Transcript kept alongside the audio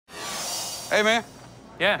Hey, man.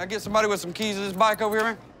 Yeah. Can I get somebody with some keys to this bike over here,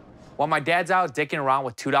 man? While my dad's out dicking around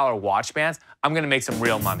with $2 watch bands, I'm gonna make some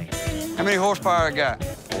real money. How many horsepower I got?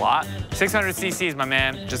 A lot. 600 cc's, my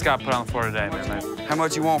man. Just got put on the floor today, man. How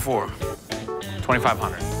much you want for it?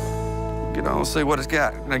 2,500. Get on and see what it's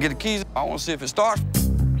got. Can I get the keys? I want to see if it starts.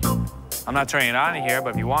 I'm not turning it on in here, but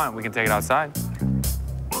if you want, we can take it outside.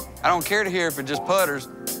 I don't care to hear if it just putters.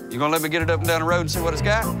 You gonna let me get it up and down the road and see what it's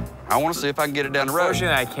got? I want to see if I can get it down the road.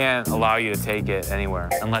 Unfortunately, I can't allow you to take it anywhere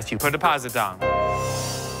unless you put a deposit down.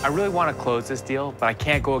 I really want to close this deal, but I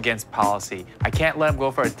can't go against policy. I can't let him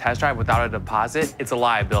go for a test drive without a deposit. It's a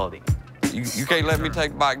liability. You can't let me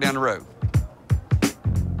take the bike down the road.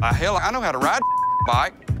 Hell, I know how to ride a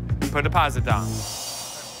bike. Put a deposit down.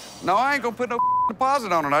 No, I ain't gonna put no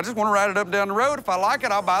deposit on it. I just want to ride it up and down the road. If I like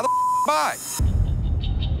it, I'll buy the bike.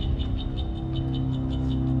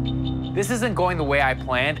 This isn't going the way I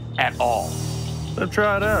planned at all. Let's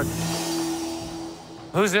try it out.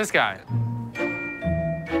 Who's this guy?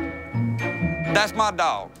 That's my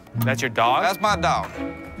dog. That's your dog? That's my dog.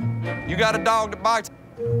 You got a dog that bites?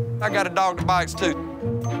 I got a dog that bites, too.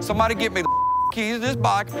 Somebody get me the keys to this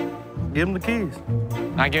bike. Give him the keys.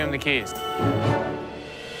 I give him the keys.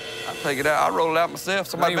 I'll take it out. I'll roll it out myself.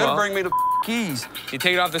 Somebody better bring me the keys. You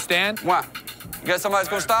take it off the stand? Why? You got somebody that's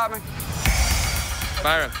gonna stop me?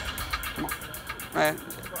 Byron. Come on. Man,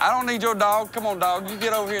 I don't need your dog. Come on, dog. You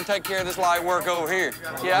get over here and take care of this light work over here.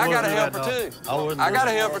 Yeah, I got a helper, too. I got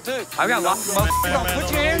a helper, too. I've got lots of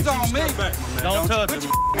Put your hands on me. Don't touch Put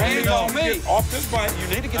him. your hands on me. Off this bike. You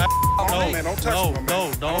need to get off me. Man, don't touch me, man. No,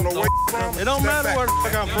 I don't know where you're from. It don't matter where the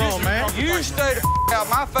fuck I'm from, man. You stay the out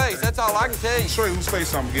my face. That's all I can tell you. Show you whose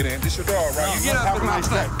face I'm gonna get in. This your dog, right? You get up Have in a my nice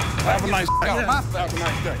face. day. Have a nice day. Out of my face. Have a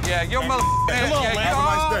nice day. Yeah, your mother. Come on, man. You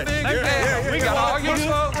all Have a nice big day. ass. We got all your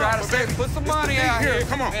smoke. Try to say, put some money out here.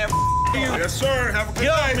 Come on. Man, you. Yes, sir. Have a good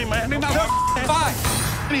Get day. off me, man. Don't No, touch bye.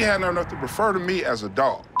 He had enough to refer to me as a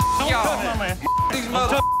dog. Y'all, my man. these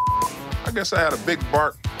mother. I guess I had a big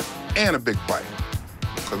bark and a big bite.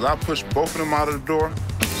 Because I pushed both of them out of the door,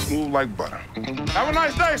 smooth like butter. Have a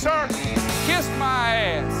nice day, sir.